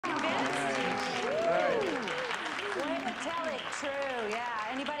tell it true, yeah.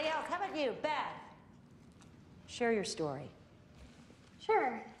 Anybody else? How about you, Beth? Share your story.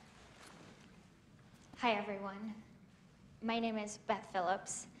 Sure. Hi, everyone. My name is Beth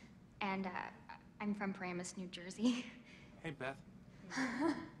Phillips, and I'm from Paramus, New Jersey. Hey, Beth.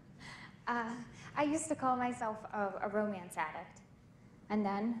 I used to call myself a romance addict. And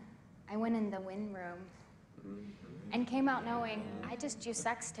then I went in the wind room and came out knowing I just used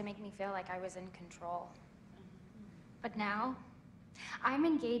sex to make me feel like I was in control. But now, I'm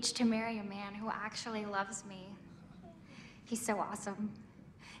engaged to marry a man who actually loves me. He's so awesome.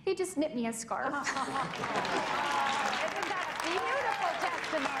 He just knit me a scarf. Isn't that a beautiful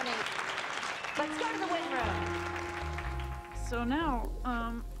testimony? Let's go to the wind room. So now,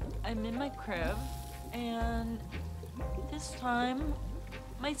 I'm in my crib, and this time,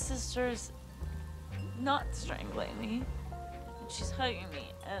 my sister's not strangling me, and she's hugging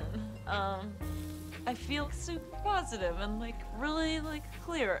me, and, I feel super positive and, like, really, like,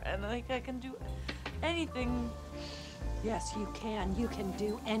 clear, and, like, I can do anything. Yes, you can. You can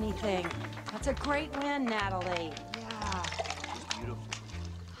do anything. That's a great win, Natalie. Yeah. Beautiful.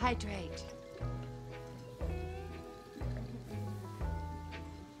 Hydrate.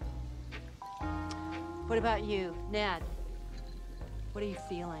 What about you, Ned? What are you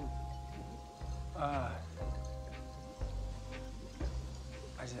feeling?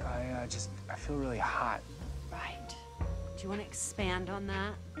 I feel really hot. Right. Do you want to expand on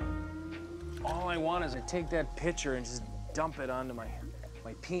that? All I want is to take that picture and just dump it onto my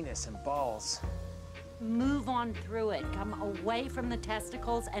penis and balls. Move on through it. Come away from the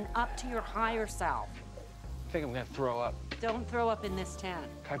testicles and up to your higher self. I think I'm gonna throw up. Don't throw up in this tent.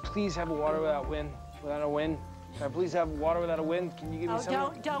 Can I please have water without wind? Without a wind? Can I please have water without a wind? Can you give me some?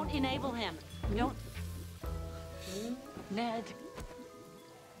 Oh, don't enable him. Don't. Ned.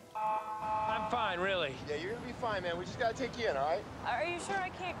 I'm fine, really. Yeah, you're gonna be fine, man. We just gotta take you in, all right? Are you sure I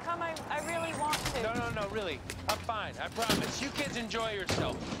can't come? I really want to. No, really. I'm fine, I promise. You kids enjoy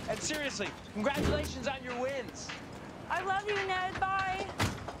yourself. And seriously, congratulations on your wins. I love you, Ned. Bye.